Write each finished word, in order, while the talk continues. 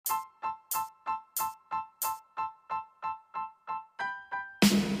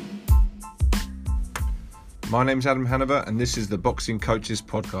My name's Adam Hanover and this is the Boxing Coaches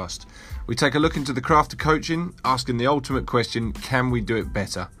Podcast. We take a look into the craft of coaching, asking the ultimate question, can we do it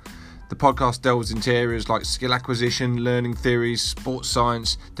better? The podcast delves into areas like skill acquisition, learning theories, sports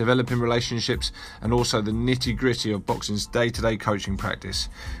science, developing relationships, and also the nitty-gritty of boxing's day-to-day coaching practice.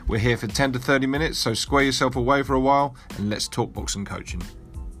 We're here for 10 to 30 minutes, so square yourself away for a while and let's talk boxing coaching.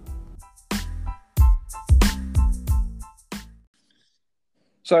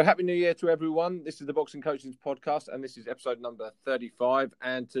 So happy new year to everyone. This is the Boxing Coaching Podcast and this is episode number 35.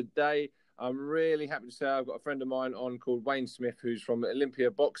 And today I'm really happy to say I've got a friend of mine on called Wayne Smith, who's from Olympia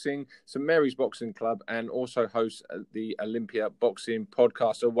Boxing, St Mary's Boxing Club, and also hosts the Olympia Boxing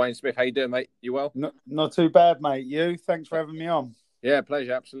Podcast. So Wayne Smith, how you doing, mate? You well? Not too bad, mate. You? Thanks for having me on. Yeah,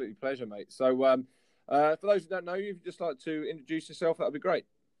 pleasure. Absolutely pleasure, mate. So for those who don't know you, if you'd just like to introduce yourself, that would be great.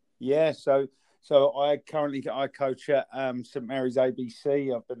 Yeah, so I coach at St Mary's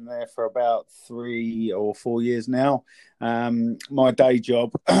ABC. I've been there for about 3 or 4 years now. My day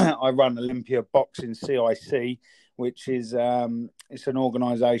job, I run Olympia Boxing CIC, which is it's an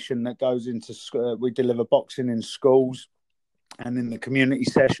organisation that goes into we deliver boxing in schools and in the community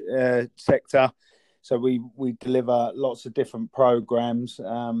sector. So we deliver lots of different programs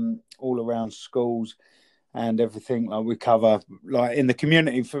all around schools. And everything, like we cover, like in the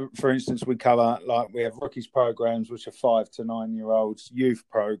community, for instance, we cover, like we have rookies programs, which are 5 to 9 year olds, youth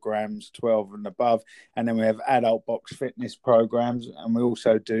programs, 12 and above, and then we have adult box fitness programs, and we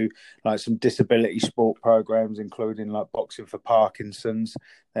also do like some disability sport programs, including like boxing for Parkinson's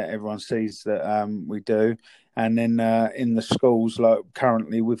that everyone sees that we do. And then in the schools, like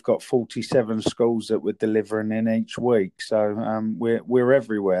currently we've got 47 schools that we're delivering in each week. So we're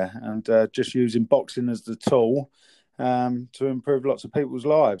everywhere and just using boxing as the tool to improve lots of people's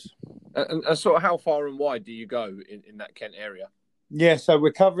lives. And sort of how far and wide do you go in that Kent area? Yeah, so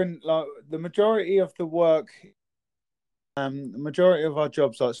we're covering like the majority of the work. The majority of our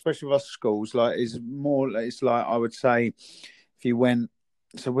jobs, like especially with our schools, like is more. It's like I would say, if you went.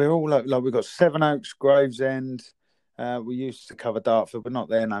 So we're all like we've got Sevenoaks, Gravesend. We used to cover Dartford, but not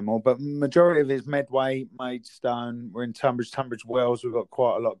there no more. But majority of it is Medway, Maidstone. We're in Tunbridge Wells. We've got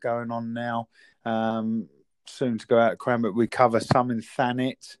quite a lot going on now. Soon to go out of Cranbrook. We cover some in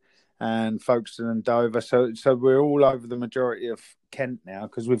Thanet and Folkestone and Dover. So we're all over the majority of Kent now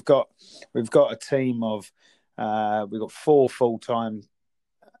because we've got a team of we've got 4 full-time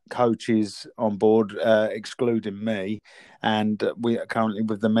coaches on board, excluding me, and we are currently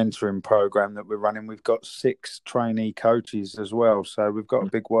with the mentoring program that we're running. We've got 6 trainee coaches as well, so we've got a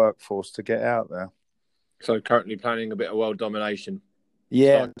big workforce to get out there. So currently planning a bit of world domination.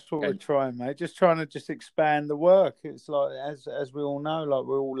 Yeah, that's what we're trying, mate. Just trying to expand the work. It's like as we all know, like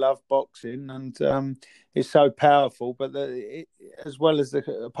we all love boxing, and it's so powerful. But as well as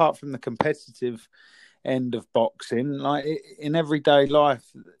apart from the competitive end of boxing, like in everyday life,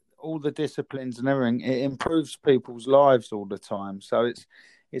 all the disciplines and everything, it improves people's lives all the time. So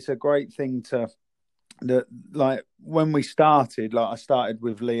it's a great thing that like when we started, like I started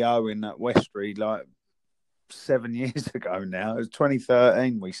with Lee Owen at Westbury, like 7 years ago now. It was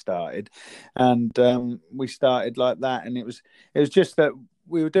 2013 we started, and we started like that, and it was just that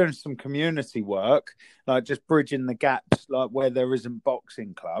we were doing some community work, like just bridging the gaps, like where there isn't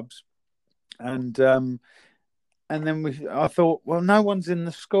boxing clubs, and then I thought, well, no one's in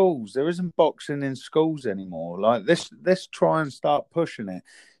the schools. There isn't boxing in schools anymore. Like let's try and start pushing it.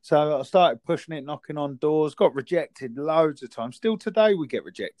 So I started pushing it, knocking on doors, got rejected loads of times. Still today we get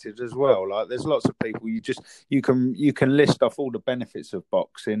rejected as well. Like there's lots of people you can list off all the benefits of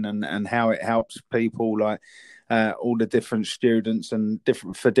boxing and how it helps people, like all the different students and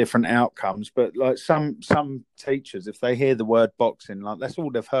different outcomes. But like some teachers, if they hear the word boxing, like that's all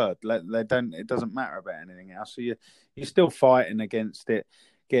they've heard. Like it doesn't matter about anything else. So you're still fighting against it.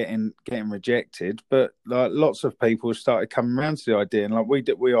 Getting rejected, but like lots of people started coming around to the idea, and like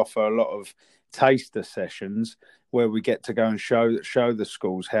we offer a lot of taster sessions where we get to go and show the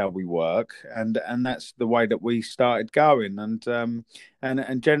schools how we work, and that's the way that we started going.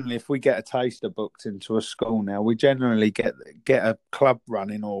 And generally, if we get a taster booked into a school now, we generally get a club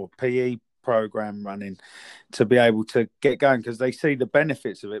running or PE program running to be able to get going because they see the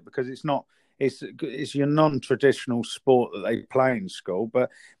benefits of it, because it's your non-traditional sport that they play in school, but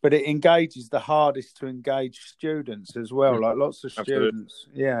it engages the hardest to engage students as well. Like lots of students,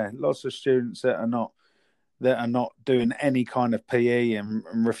 lots of students that are not doing any kind of PE and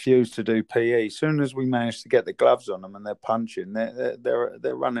refuse to do PE. As soon as we manage to get the gloves on them and they're punching,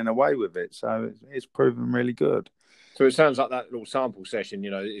 they're running away with it. So it's proven really good. So it sounds like that little sample session,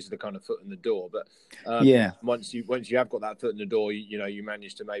 is the kind of foot in the door. But once you have got that foot in the door, you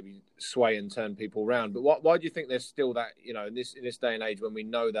manage to maybe sway and turn people around. But why do you think there's still that, in this day and age when we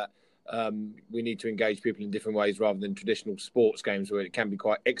know that we need to engage people in different ways rather than traditional sports games where it can be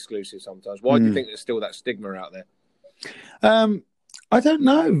quite exclusive sometimes? Why do you think there's still that stigma out there? I don't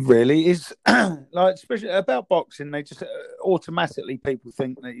know, really. Is like, especially about boxing, they just automatically people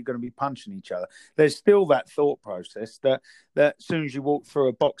think that you're going to be punching each other. There's still that thought process that as soon as you walk through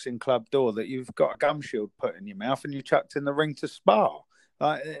a boxing club door, that you've got a gum shield put in your mouth and you're chucked in the ring to spar.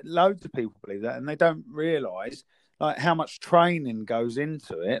 Like, loads of people believe that, and they don't realise like how much training goes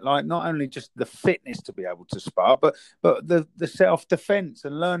into it. Like, not only just the fitness to be able to spar, but the self-defense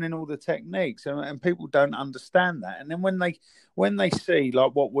and learning all the techniques, and people don't understand that. And then when they see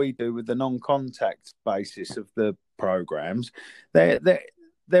like what we do with the non-contact basis of the programs,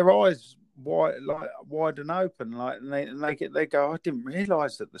 their eyes wide and open, like, and they go, I didn't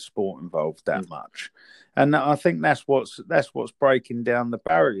realise that the sport involved that much. And I think that's what's breaking down the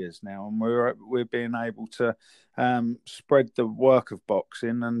barriers now, and we're being able to spread the work of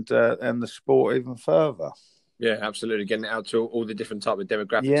boxing and the sport even further. Yeah, absolutely, getting it out to all the different type of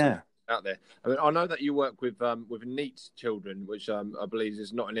demographics out there. I mean, I know that you work with NEET children, which I believe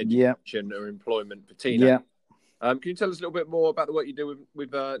is not an education or employment for teenagers. Yeah. Can you tell us a little bit more about the work you do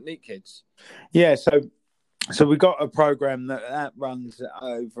with NEET kids? Yeah, so we've got a program that runs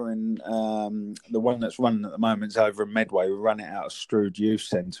over in the one that's running at the moment is over in Medway. We run it out of Strood Youth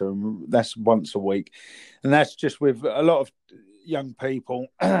Centre, and that's once a week, and that's just with a lot of young people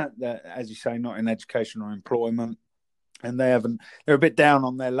that, as you say, not in education or employment, and they're a bit down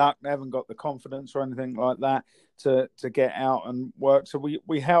on their luck. They haven't got the confidence or anything like that to get out and work. So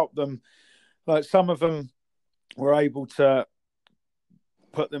we help them. Like, some of them, we're able to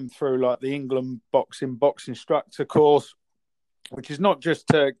put them through like the England box instructor course, which is not just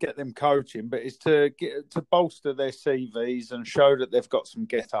to get them coaching, but it's to bolster their CVs and show that they've got some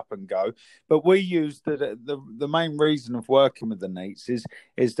get up and go. But we use the main reason of working with the NEETs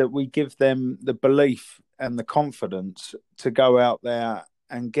is that we give them the belief and the confidence to go out there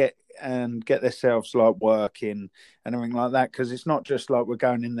and get themselves like working and everything like that, because it's not just like we're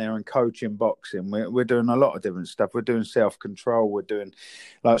going in there and coaching boxing. We're doing a lot of different stuff. We're doing self-control. We're doing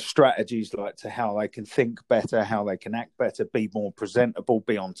like strategies like to how they can think better, how they can act better, be more presentable,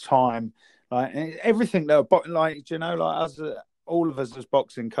 be on time, like everything that, like, like us, all of us as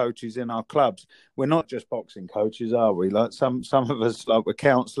boxing coaches in our clubs, we're not just boxing coaches, are we? Like some of us, like, we're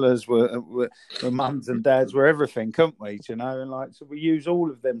counsellors, we're mums and dads, we're everything, can't we? And like, so we use all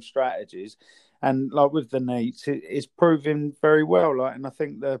of them strategies, and like with the NEETs, it's proving very well. Like, and I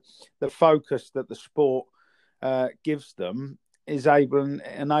think the focus that the sport gives them is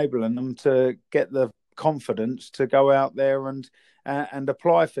enabling them to get the confidence to go out there and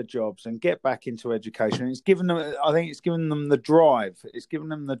apply for jobs and get back into education. It's given them, I think, it's given them the drive. It's given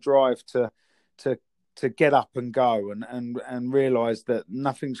them the drive to get up and go and realise that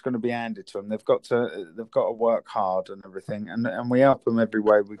nothing's going to be handed to them. They've got to work hard and everything, and we help them every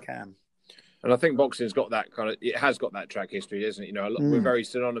way we can. And I think boxing's got that it has got that track history, isn't it? We're very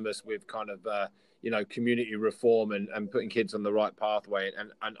synonymous with kind of community reform and putting kids on the right pathway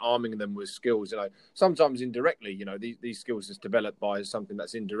and arming them with skills. Sometimes indirectly, these skills is developed by something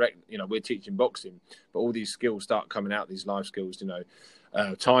that's indirect. We're teaching boxing, but all these skills start coming out, these life skills,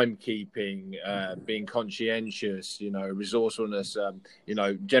 timekeeping, being conscientious, resourcefulness,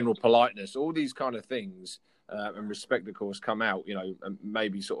 general politeness, all these kind of things, and respect, of course, come out, and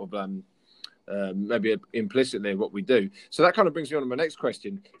maybe sort of, maybe implicitly what we do. So that kind of brings me on to my next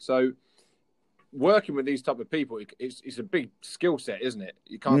question. So, working with these type of people, it's a big skill set, isn't it?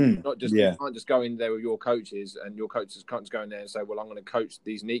 You can't you can't just go in there with your coaches, and your coaches can't just go in there and say, well, I'm going to coach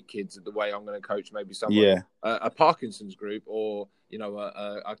these NEET kids the way I'm going to coach maybe someone a Parkinson's group, or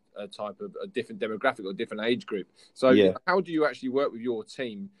a type of a different demographic or different age group. So how do you actually work with your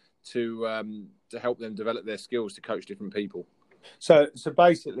team to help them develop their skills to coach different people? So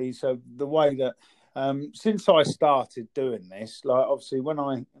basically, the way that since I started doing this, like, obviously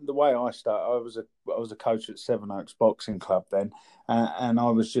the way I started, I was a coach at Sevenoaks Boxing Club then, and I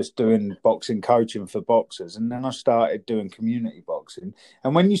was just doing boxing coaching for boxers, and then I started doing community boxing.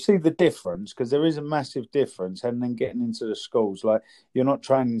 And when you see the difference, because there is a massive difference, and then getting into the schools, like, you're not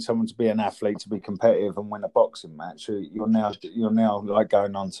training someone to be an athlete to be competitive and win a boxing match. You're now like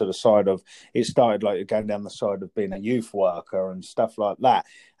going on to the side of, it started like you're going down the side of being a youth worker and stuff like that,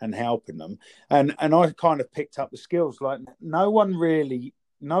 and helping them. And I kind of picked up the skills. Like, no one really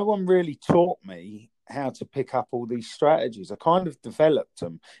taught me how to pick up all these strategies. I kind of developed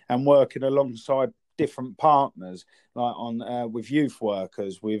them, and working alongside different partners, like on with youth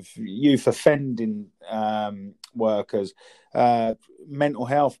workers, with youth offending workers, mental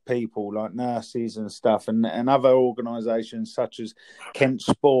health people like nurses and stuff, and other organisations such as Kent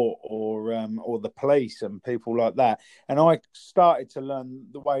Sport or the police and people like that. And I started to learn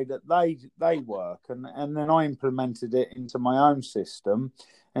the way that they work, and then I implemented it into my own system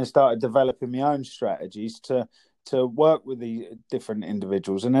and started developing my own strategies to work with the different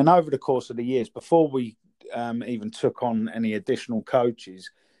individuals. And then over the course of the years, before we even took on any additional coaches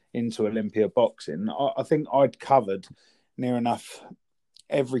into Olympia Boxing, I think I'd covered near enough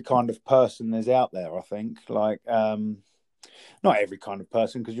every kind of person there's out there. I think, like, not every kind of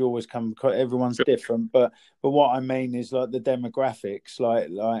person, because you always everyone's different, but what I mean is like the demographics,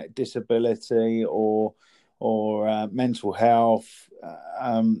 like disability or mental health,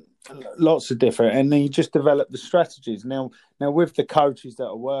 lots of different, and then you just develop the strategies. Now with the coaches that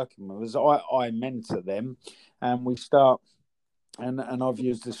are working with us, I mentor them, and we start, and I've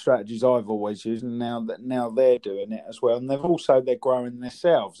used the strategies I've always used, and now they're doing it as well, and they're growing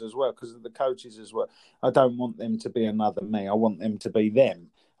themselves as well, because of the coaches as well. I don't want them to be another me. I want them to be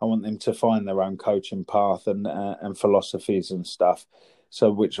them. I want them to find their own coaching path and philosophies and stuff. So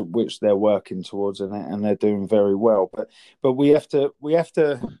which they're working towards, and they're doing very well. But we have to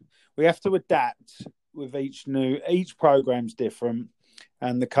adapt with each program's different,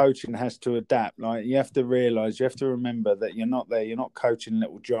 and the coaching has to adapt. Like, you have to remember that you're not coaching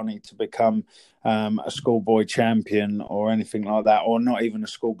little Johnny to become a schoolboy champion or anything like that, or not even a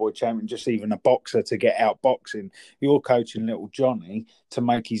schoolboy champion, just even a boxer to get out boxing. You're coaching little Johnny to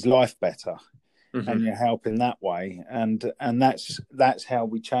make his life better. Mm-hmm. And you're helping that way, and that's how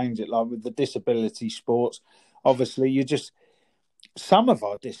we change it. Like with the disability sports, obviously, some of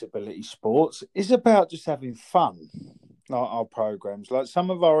our disability sports is about just having fun, like our programs, like some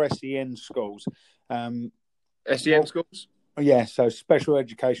of our SEN schools. SEN schools, yeah. So special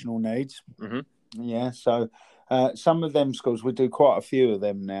educational needs, mm-hmm. Yeah. So some of them schools, we do quite a few of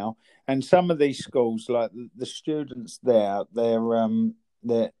them now, and some of these schools, like the students there,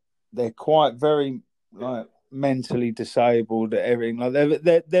 they're quite very like mentally disabled. Everything like they're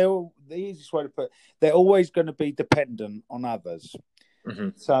the easiest way to put it, they're always going to be dependent on others.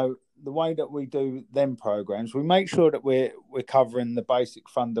 Mm-hmm. So the way that we do them programs, we make sure that we're covering the basic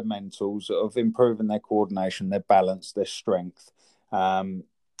fundamentals of improving their coordination, their balance, their strength,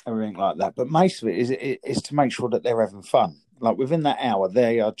 everything like that. But most of it is to make sure that they're having fun. Like within that hour,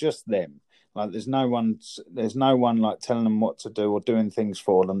 they are just them. Like there's no one like telling them what to do or doing things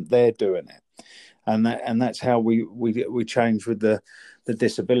for them. They're doing it, and that's how we change with the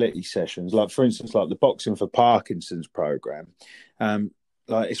disability sessions. Like for instance, like the Boxing for Parkinson's program.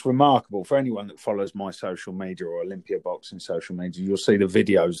 Like it's remarkable for anyone that follows my social media or Olympia Boxing social media. You'll see the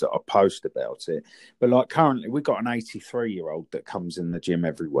videos that I post about it. But like currently, we've got an 83-year-old that comes in the gym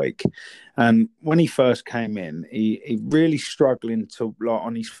every week, and when he first came in, he really struggling to like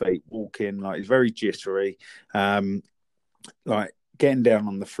on his feet, walk in. Like he's very jittery. Like getting down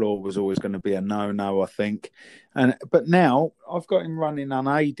on the floor was always going to be a no, I think. But now I've got him running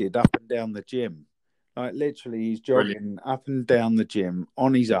unaided up and down the gym. Like literally, he's jogging up and down the gym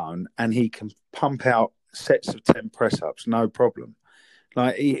on his own, and he can pump out sets of 10 press ups, no problem.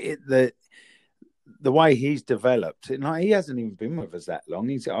 Like the way he's developed, like he hasn't even been with us that long.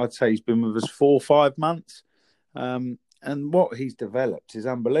 I'd say he's been with us 4 or 5 months, and what he's developed is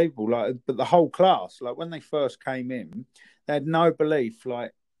unbelievable. Like, but the whole class, like when they first came in, they had no belief,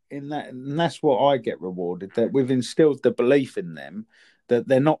 like in that, and that's what I get rewarded. That we've instilled the belief in them that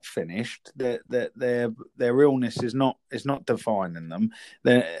they're not finished, that their illness is not defining them.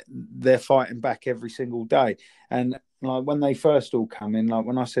 They're fighting back every single day. And like when they first all come in, like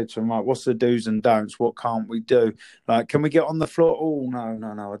when I said to them, like, what's the do's and don'ts? What can't we do? Like, can we get on the floor? Oh, no,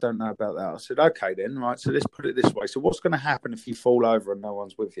 I don't know about that. I said, okay then, right, so let's put it this way. So what's going to happen if you fall over and no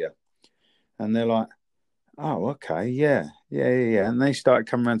one's with you? And they're like, oh, okay, yeah. And they started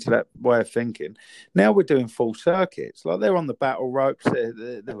coming around to that way of thinking. Now we're doing full circuits. Like they're on the battle ropes.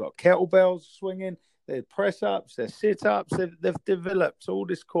 They've got kettlebells swinging. They're press-ups. They're sit-ups. They've developed all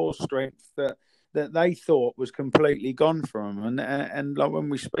this core strength that they thought was completely gone from them. And like when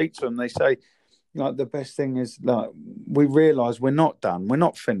we speak to them, they say, like the best thing is like we realise we're not done. We're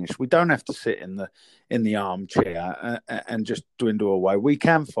not finished. We don't have to sit in the armchair and just dwindle away. We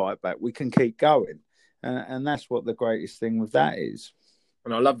can fight back. We can keep going. And that's what the greatest thing with that is.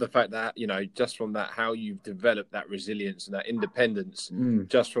 And I love the fact that, you know, just from that, how you've developed that resilience and that independence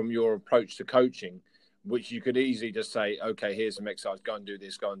just from your approach to coaching, which you could easily just say, okay, here's some exercise, go and do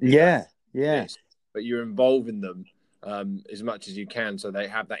this, go and do that. Yeah. This. But you're involving them as much as you can, so they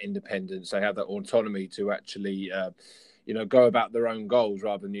have that independence, they have that autonomy to actually go about their own goals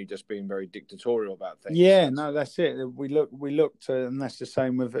rather than you just being very dictatorial about things. Yeah, no, that's it. We look to, and that's the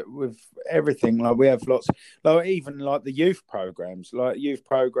same with everything. Like we have lots, like even like the youth programs.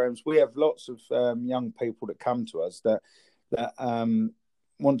 We have lots of young people that come to us that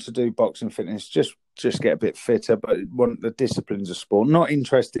want to do boxing fitness, just get a bit fitter, but want the disciplines of sport. Not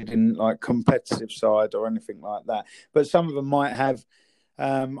interested in like competitive side or anything like that. But some of them might have.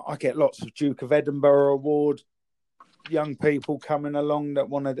 I get lots of Duke of Edinburgh award young people coming along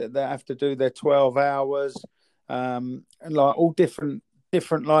that have to do their 12 hours, and like all different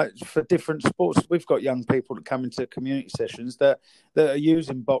like for different sports. We've got young people that come into community sessions that are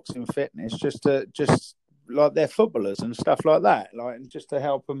using boxing fitness just like they're footballers and stuff like that, like, and just to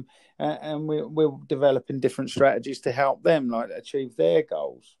help them, and we're developing different strategies to help them like achieve their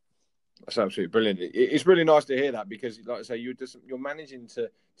goals. That's absolutely brilliant. It's really nice to hear that, because, like I say, you're managing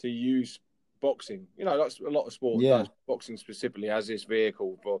to use boxing, like a lot of sport does. Boxing specifically has this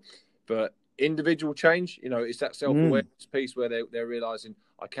vehicle for individual change. It's that self-awareness piece where they're realizing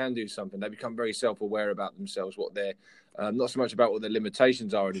I can do something. They become very self-aware about themselves, what they're not so much about what their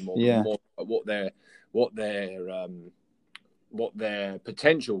limitations are anymore, but more what their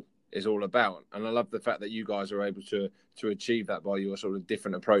potential is all about. And I love the fact that you guys are able to achieve that by your sort of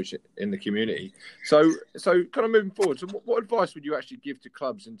different approach in the community. So kind of moving forward, so what advice would you actually give to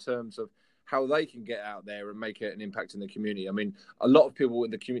clubs in terms of how they can get out there and make an impact in the community? I mean, a lot of people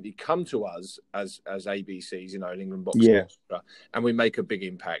in the community come to us as ABCs, England Boxing, and we make a big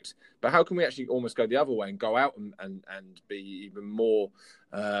impact. But how can we actually almost go the other way and go out and be even more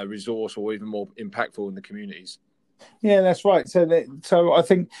resourceful or even more impactful in the communities? Yeah, that's right. So I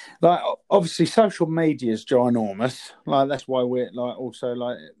think, like, obviously social media is ginormous. Like, that's why we're like also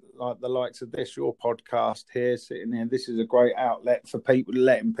like the likes of this, your podcast here, sitting here. This is a great outlet for people,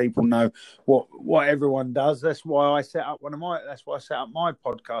 letting people know what everyone does. That's why I set up my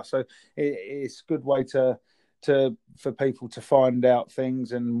podcast. So it's a good way for people to find out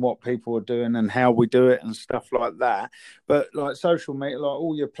things and what people are doing and how we do it and stuff like that. But like social media, like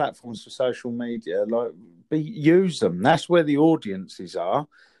all your platforms for social media, like use them. That's where the audiences are.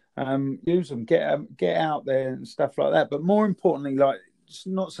 Use them, get out there and stuff like that. But more importantly, like, it's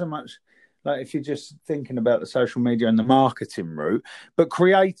not so much like if you're just thinking about the social media and the marketing route, but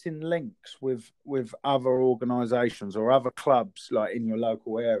creating links with other organisations or other clubs like in your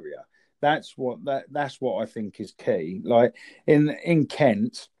local area. That's what I think is key. Like in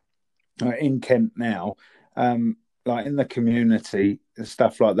Kent now, like in the community and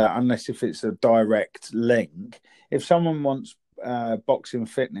stuff like that. Unless if it's a direct link, if someone wants boxing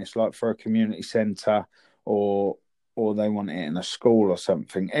fitness, like for a community centre or they want it in a school or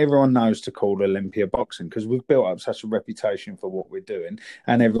something, everyone knows to call Olympia Boxing, because we've built up such a reputation for what we're doing,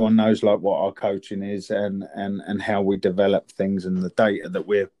 and everyone knows like what our coaching is and how we develop things and the data that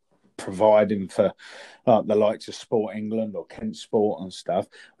we're providing for like the likes of Sport England or Kent Sport and stuff.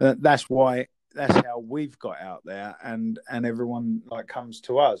 That's how we've got out there, and everyone like comes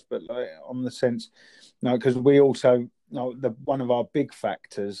to us. But like, on the sense, because we also, one of our big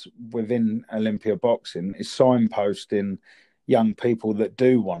factors within Olympia Boxing is signposting young people that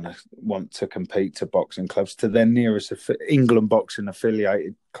do want to compete to boxing clubs to their nearest England Boxing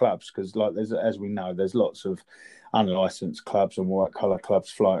affiliated clubs, because like as we know, there's lots of unlicensed clubs and white collar clubs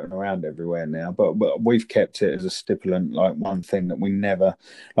floating around everywhere now, but we've kept it as a stipulant, like one thing that we never,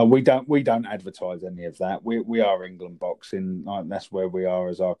 like we don't advertise any of that. We are England Boxing, like that's where we are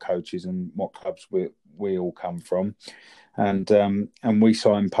as our coaches and what clubs we all come from, and we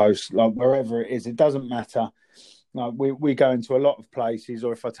signpost like wherever it is. It doesn't matter. Like we go into a lot of places,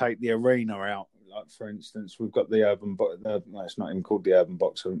 or if I take the arena out, like for instance, we've got the it's not even called the Urban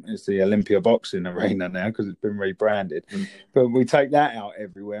Boxing, it's the Olympia Boxing Arena now because it's been rebranded. But we take that out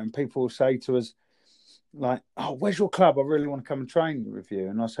everywhere, and people will say to us like, "Oh, where's your club? I really want to come and train with you."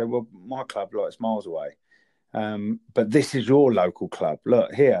 And I say, "Well, my club, like, it's miles away, but this is your local club.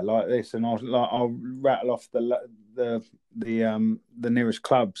 Look here, like this," and I'll rattle off the nearest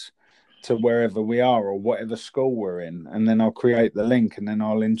clubs to wherever we are or whatever school we're in, and then I'll create the link, and then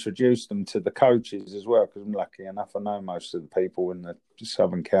I'll introduce them to the coaches as well, because I'm lucky enough I know most of the people in the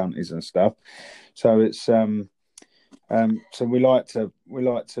southern counties and stuff. So it's so we like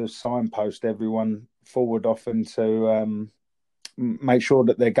to signpost everyone forward often to make sure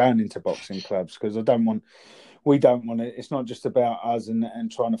that they're going into boxing clubs, because we don't want it. It's not just about us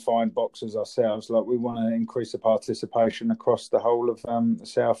and trying to find boxers ourselves. Like, we want to increase the participation across the whole of the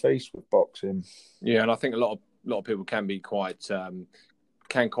southeast with boxing. Yeah, and I think a lot of people can be quite sort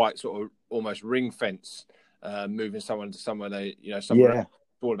of almost ring fence moving someone to somewhere somewhere else.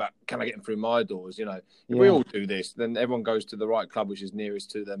 It's all about, can I get them through my doors? If we all do this, then everyone goes to the right club, which is nearest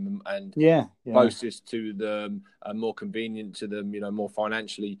to them and closest to them, more convenient to them, more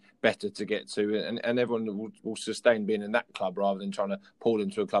financially better to get to, and everyone will sustain being in that club rather than trying to pull them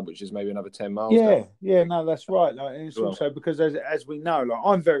to a club which is maybe another 10 miles. No, that's right. Like, and it's also because as we know, like,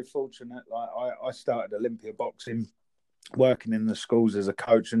 I'm very fortunate. Like, I started Olympia Boxing, working in the schools as a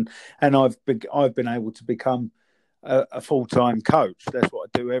coach, and I've been able to become a full-time coach. That's what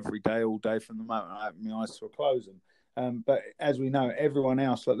I do every day, all day, from the moment I open my eyes till I close them. But as we know, everyone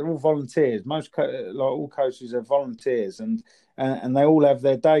else, like, they're all volunteers. All coaches are volunteers, and they all have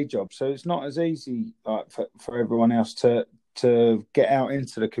their day job. So it's not as easy, like, for everyone else to get out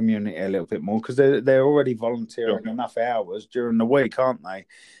into the community a little bit more, because they're already volunteering enough hours during the week, aren't they?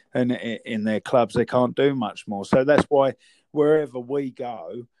 And in their clubs, they can't do much more. So that's why wherever we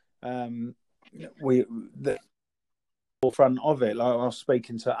go, the forefront of it. Like, I was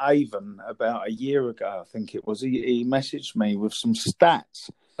speaking to Avon about a year ago, I think it was. He messaged me with some stats.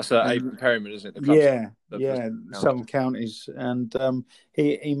 That's Avon Perryman, isn't it? Southern Counties, and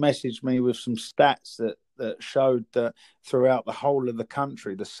he messaged me with some stats that showed that throughout the whole of the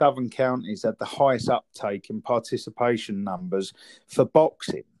country, the Southern Counties had the highest uptake in participation numbers for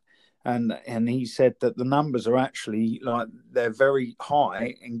boxing. And he said that the numbers are actually, like, they're very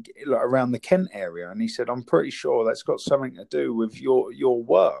high around the Kent area. And he said, I'm pretty sure that's got something to do with your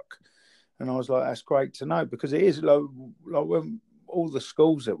work. And I was like, that's great to know, because it is like when all the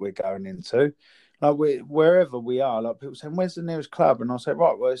schools that we're going into, like, wherever we are, like, people saying, where's the nearest club? And I say,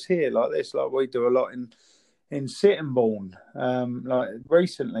 right, well, it's here, like this. Like, we do a lot in Sittingbourne. Like,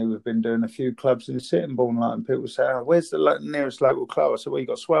 recently we've been doing a few clubs in Sittingbourne, like, and people say, where's the nearest local club? I said, well, you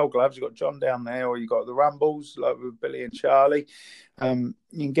got Swell Gloves, you got John down there, or you got the Rumbles, like, with Billy and Charlie. You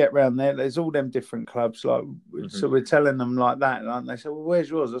can get round there. There's all them different clubs, like, so we're telling them like that, and they say, well, where's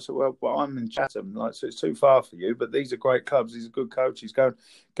yours? I said, well, I'm in Chatham, like, so it's too far for you, but these are great clubs, these are good coaches. Go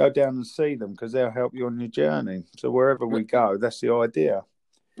down and see them, because they'll help you on your journey. So wherever we go, that's the idea.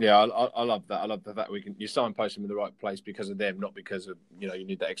 Yeah, I love that. I love the fact you signpost them in the right place because of them, not because of, you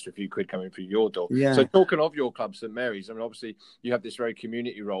need that extra few quid coming through your door. Yeah. So talking of your club, St Mary's, I mean, obviously you have this very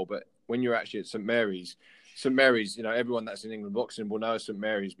community role, but when you're actually at St Mary's, everyone that's in England boxing will know St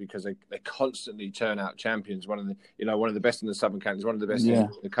Mary's because they constantly turn out champions. One of the best in the Southern Counties, one of the best in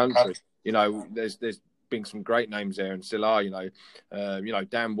the country. There's been some great names there, and still are. Dan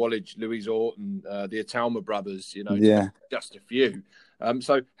Wallage, Louise Orton, the Atalma brothers. Just a few.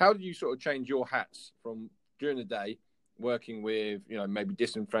 So how do you sort of change your hats from during the day working with, maybe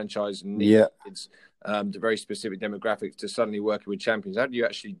disenfranchised kids to very specific demographics to suddenly working with champions? How do you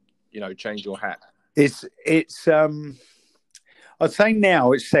actually, change your hat? It's I'd say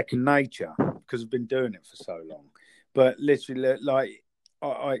now it's second nature, because I've been doing it for so long. But literally, like,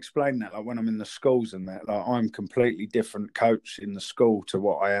 I explain that, like, when I'm in the schools and that, like, I'm completely different coach in the school to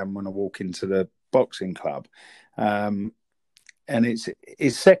what I am when I walk into the boxing club. And it's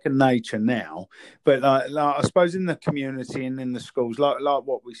second nature now, but like I suppose in the community and in the schools, like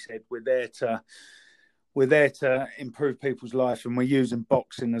what we said, we're there to improve people's life, and we're using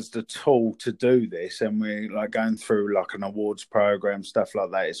boxing as the tool to do this. And we're, like, going through, like, an awards program, stuff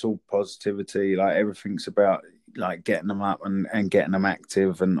like that. It's all positivity, like, everything's about, like, getting them up and getting them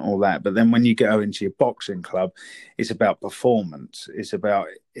active and all that. But then when you go into your boxing club, it's about performance. It's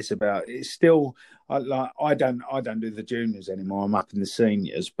still, I don't do the juniors anymore. I'm up in the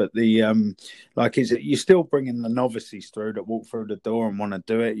seniors, but you're still bringing the novices through that walk through the door and want to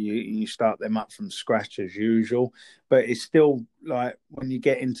do it. You start them up from scratch as usual, but it's still, like, when you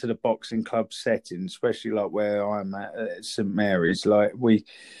get into the boxing club setting, especially like where I'm at St Mary's,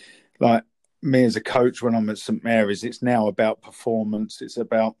 me as a coach, when I'm at St Mary's, it's now about performance. It's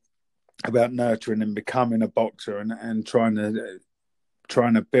about nurturing and becoming a boxer, and trying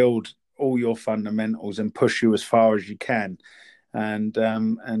to build all your fundamentals and push you as far as you can, and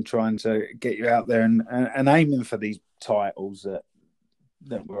trying to get you out there and aiming for these titles that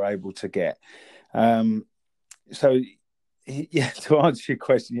we're able to get. So yeah, to answer your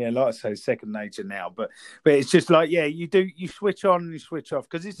question, yeah, like I say, second nature now, but it's just like, yeah, you switch on and you switch off,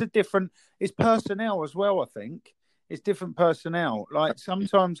 because it's personnel as well. I think it's different personnel. Like,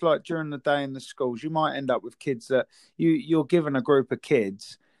 sometimes, like, during the day in the schools, you might end up with kids that you're given a group of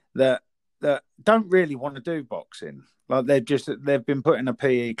kids that that don't really want to do boxing. Like they've been put in a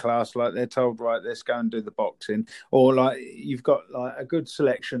PE class, like they're told, right, let's go and do the boxing. Or like you've got like a good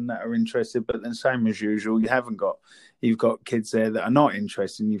selection that are interested, but then same as usual, you've got kids there that are not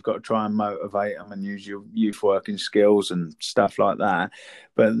interested, and you've got to try and motivate them and use your youth working skills and stuff like that.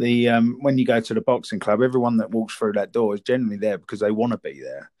 But when you go to the boxing club, everyone that walks through that door is generally there because they want to be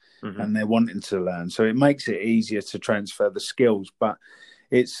there. Mm-hmm. And they're wanting to learn. So it makes it easier to transfer the skills. But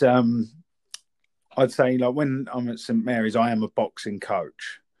it's I'd say, like, when I'm at St Mary's, I am a boxing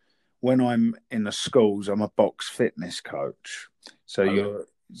coach. When I'm in the schools, I'm a box fitness coach. So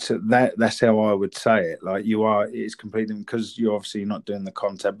that's how I would say it. Like, it's completely, because you're obviously not doing the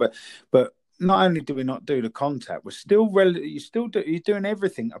contact, but not only do we not do the contact, you're doing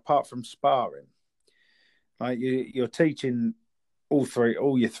everything apart from sparring. Like you're teaching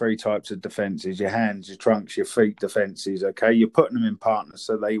all your three types of defences: your hands, your trunks, your feet defences. Okay, you're putting them in partners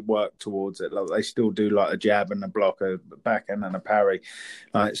so they work towards it. Like they still do like a jab and a block, a backhand and a parry,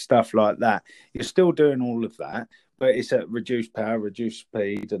 like stuff like that. You're still doing all of that, but it's at reduced power, reduced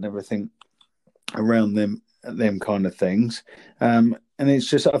speed, and everything around them kind of things. And it's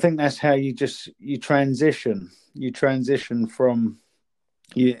just, I think that's how you transition. You transition from.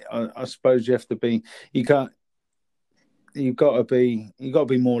 I suppose you have to be. You've got to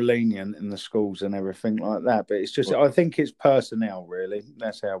be more lenient in the schools and everything like that. But it's just, I think it's personnel, really.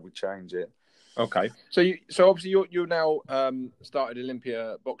 That's how we change it. Okay. So obviously you now started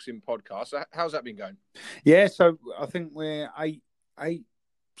Olympia Boxing Podcast. So how's that been going? Yeah. So I think we're eight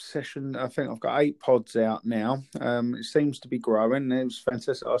session. I think I've got 8 pods out now. It seems to be growing. It was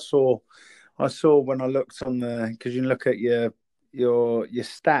fantastic. I saw when I looked on because you look at your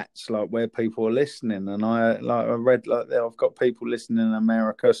stats, like where people are listening, and I read like I've got people listening in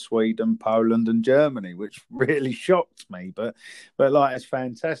America, Sweden, Poland, and Germany, which really shocked me. But like, it's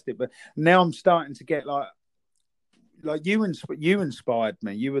fantastic. But now I'm starting to get like you inspired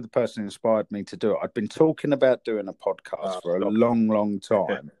me. You were the person who inspired me to do it. I'd been talking about doing a podcast for a long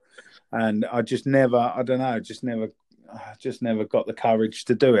time, and I just never got the courage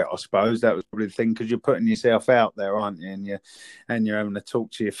to do it. I suppose that was probably the thing, because you're putting yourself out there, aren't you? And you're having to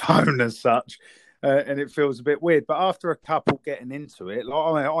talk to your phone as such, and it feels a bit weird. But after a couple getting into it,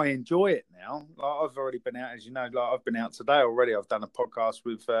 like I enjoy it now. Like I've already been out, as you know. Like I've been out today already. I've done a podcast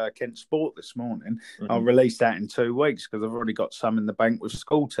with Kent Sport this morning. Mm-hmm. I'll release that in 2 weeks because I've already got some in the bank with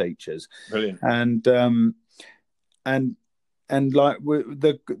school teachers. Brilliant. And like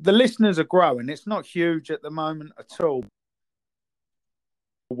the listeners are growing. It's not huge at the moment at all.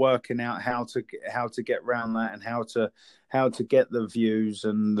 Working out how to get around that, and how to get the views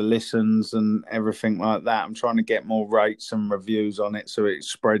and the listens and everything like that. I'm trying to get more rates and reviews on it so it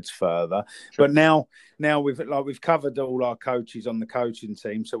spreads further. Sure. But now we've covered all our coaches on the coaching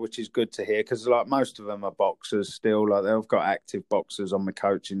team, so which is good to hear, because like most of them are boxers still. Like they've got active boxers on the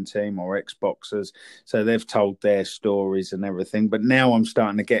coaching team or ex-boxers, so they've told their stories and everything. But now I'm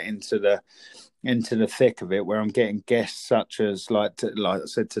starting to get into the thick of it, where I'm getting guests such as like I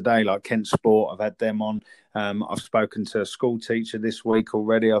said today, like Kent Sport. I've had them on. I've spoken to a school teacher this week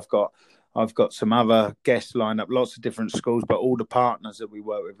already. I've got some other guests lined up, lots of different schools, but all the partners that we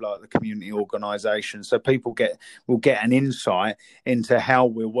work with, like the community organisations, so people will get an insight into how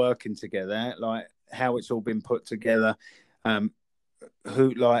we're working together, like how it's all been put together.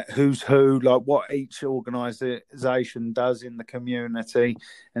 Who's who, like what each organisation does in the community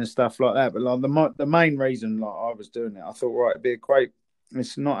and stuff like that. But like the main reason, like I was doing it, I thought, right, it'd be a great.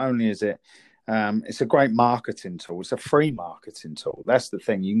 It's not only is it. It's a great marketing tool. It's a free marketing tool. That's the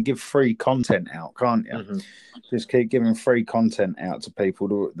thing. You can give free content out, can't you? Mm-hmm. Just keep giving free content out to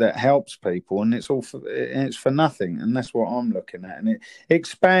people that helps people, and it's for nothing. And that's what I'm looking at, and it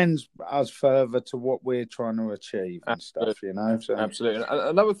expands us further to what we're trying to achieve and stuff. You know, so. Absolutely.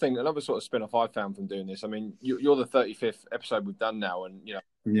 Another sort of spin-off I found from doing this. I mean, you're the 35th episode we've done now, and you know.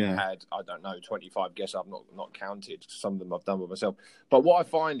 Yeah. Had, I don't know, 25 guests. I've not counted. Some of them I've done with myself. But what I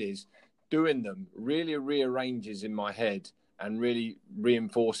find is, doing them really rearranges in my head and really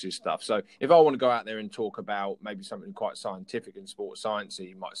reinforces stuff. So if I want to go out there and talk about maybe something quite scientific and sports sciencey,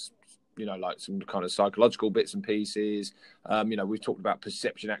 you might, like some kind of psychological bits and pieces. We've talked about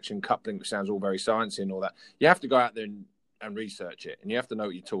perception, action, coupling, which sounds all very sciencey and all that. You have to go out there and research it, and you have to know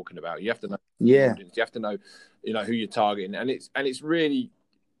what you're talking about. You have to know, you have to know, who you're targeting, and it's really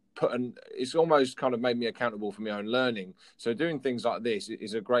it's almost kind of made me accountable for my own learning. So doing things like this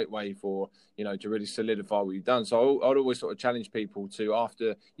is a great way for, to really solidify what you've done. So I'd always sort of challenge people to,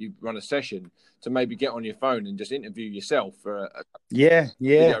 after you run a session, to maybe get on your phone and just interview yourself for a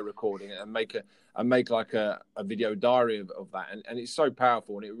video recording and make make like a video diary of that. And it's so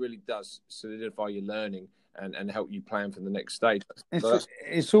powerful, and it really does solidify your learning and help you plan for the next stage.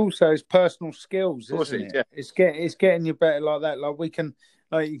 It's also personal skills, isn't it? Yeah. It's getting you better like that. Like you can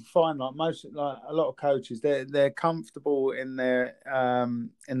find like a lot of coaches, they're comfortable in their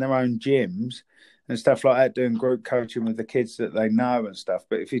own gyms and stuff like that, doing group coaching with the kids that they know and stuff.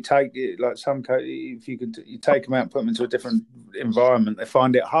 But if you take it, like if you take them out and put them into a different environment, they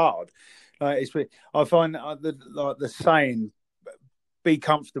find it hard. Like I find the saying, "Be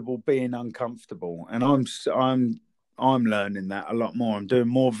comfortable being uncomfortable," and I'm learning that a lot more. I'm doing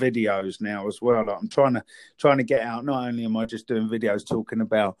more videos now as well. Like I'm trying to get out. Not only am I just doing videos talking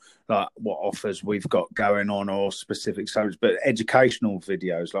about like what offers we've got going on or specific subjects, but educational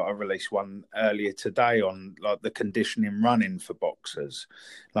videos. Like I released one earlier today on like the conditioning running for boxers,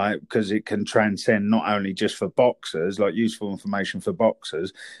 like because it can transcend not only just for boxers, like useful information for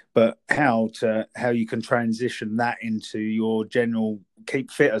boxers, but how you can transition that into your general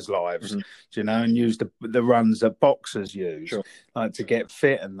keep fitters' lives, and use the runs that boxers use, like to get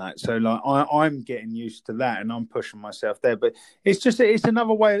fit and that. So like I'm getting used to that, and I'm pushing myself there. But it's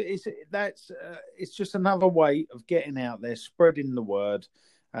another way. It's just another way of getting out there, spreading the word,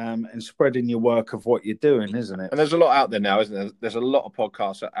 and spreading your work of what you're doing, isn't it? And there's a lot out there now, isn't there? There's a lot of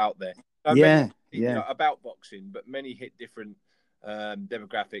podcasts out there. Many, about boxing, but many hit different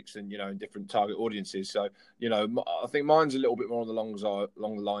demographics and in different target audiences. So I think mine's a little bit more along the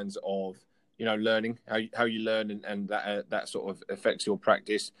lines of learning how you learn and that sort of affects your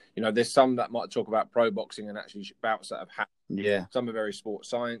practice. There's some that might talk about pro boxing and actually bouts that have happened. Yeah, some are very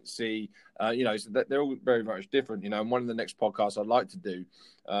sports sciencey. So they're all very much different. And one of the next podcasts I'd like to do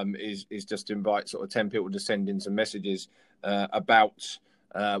is just to invite sort of 10 people to send in some messages about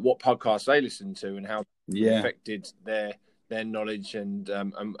what podcasts they listen to and how it affected their knowledge and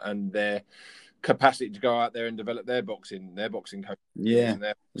their capacity to go out there and develop their boxing coach.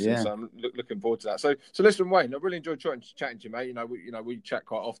 So I'm looking forward to that. So listen, Wayne, I really enjoyed chatting to you, mate. We chat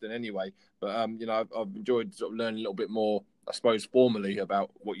quite often anyway, but I've enjoyed sort of learning a little bit more, I suppose, formally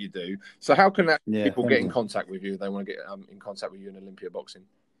about what you do. So how can people get in contact with you if they want to get in contact with you in Olympia Boxing?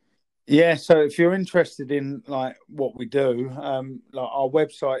 Yeah, so if you're interested in like what we do, like our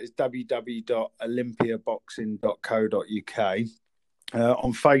website is www.olympiaboxing.co.uk.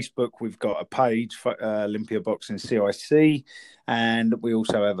 On Facebook, we've got a page for Olympia Boxing CIC, and we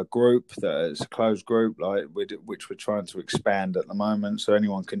also have a group that is a closed group, which we're trying to expand at the moment. So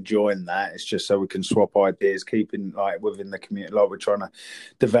anyone can join that. It's just so we can swap ideas, keeping like within the community. Like we're trying to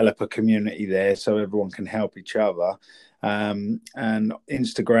develop a community there, so everyone can help each other. And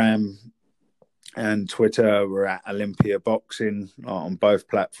Instagram and Twitter, we're at Olympia Boxing on both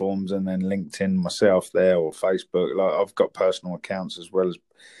platforms, and then LinkedIn myself there, or Facebook. Like I've got personal accounts as well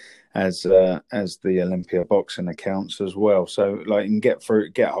as the Olympia Boxing accounts as well. So like you can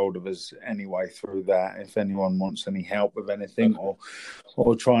get hold of us anyway through that. If anyone wants any help with anything, or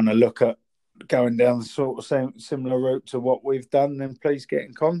trying to look at going down the sort of similar route to what we've done, then please get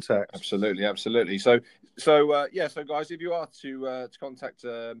in contact. Absolutely. So guys, if you are to contact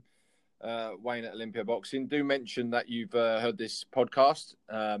Wayne at Olympia Boxing, do mention that you've heard this podcast,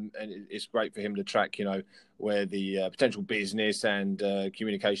 and it's great for him to track, where the potential business and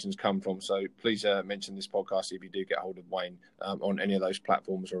communications come from. So please mention this podcast if you do get hold of Wayne on any of those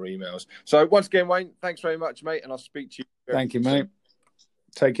platforms or emails. So once again, Wayne, thanks very much, mate, and I'll speak to you. Thank you, mate.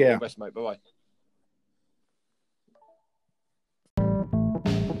 Take care. All the best, mate. Bye-bye.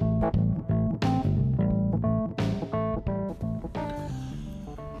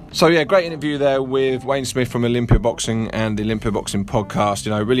 So, great interview there with Wayne Smith from Olympia Boxing and the Olympia Boxing podcast.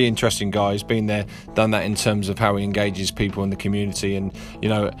 Really interesting guy. He's been there, done that in terms of how he engages people in the community. And,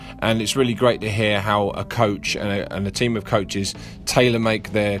 and it's really great to hear how a coach and a team of coaches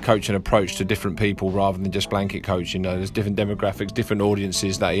tailor-make their coaching approach to different people rather than just blanket coaching. There's different demographics, different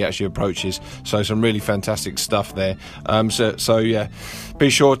audiences that he actually approaches. So, some really fantastic stuff there. Be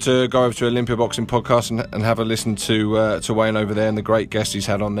sure to go over to Olympia Boxing podcast and have a listen to Wayne over there and the great guests he's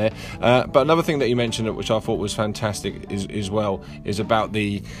had on there. But another thing that you mentioned, which I thought was fantastic, is about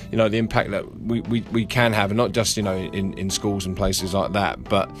the the impact that we can have, and not just in schools and places like that,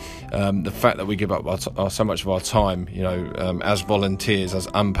 but the fact that we give up so much of our time, as volunteers, as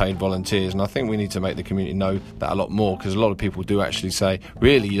unpaid volunteers. And I think we need to make the community know that a lot more, because a lot of people do actually say,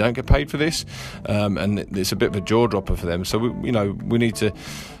 "Really, you don't get paid for this?" And it's a bit of a jaw dropper for them. So we need to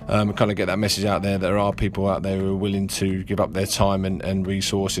kind of get that message out there. There are people out there who are willing to give up their time and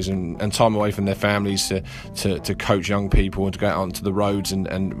resources and time away from their families to coach young people and to go out onto the roads and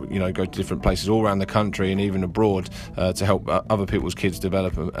go to different places all around the country and even abroad to help other people's kids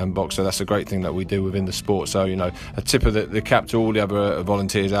develop and box. So that's a great thing that we do within the sport. So a tip of the cap to all the other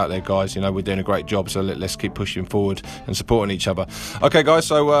volunteers out there, guys. We're doing a great job, so let's keep pushing forward and supporting each other. Okay, guys,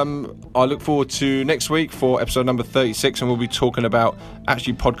 so I look forward to next week for episode number 36, and we'll be talking about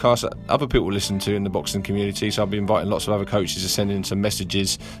actually podcasts that other people listen to in the boxing community. So I'll be inviting lots of other coaches to send in some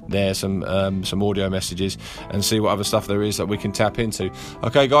messages there, some audio messages, and see what other stuff there is that we can tap into.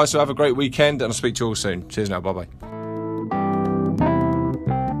 Okay, guys, so have a great weekend, and I'll speak to you all soon. Cheers now, bye-bye.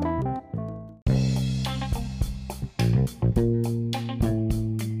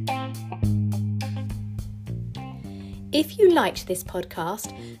 If you liked this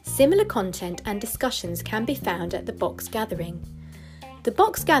podcast, similar content and discussions can be found at The Box Gathering. The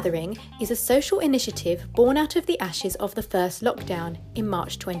Box Gathering is a social initiative born out of the ashes of the first lockdown in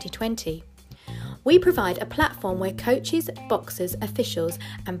March 2020. We provide a platform where coaches, boxers, officials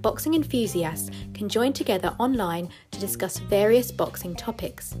and boxing enthusiasts can join together online to discuss various boxing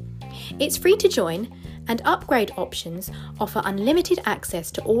topics. It's free to join, and upgrade options offer unlimited access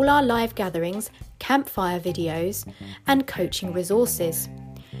to all our live gatherings, campfire videos and coaching resources.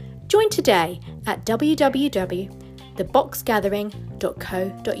 Join today at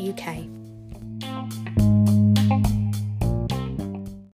www.theboxgathering.co.uk.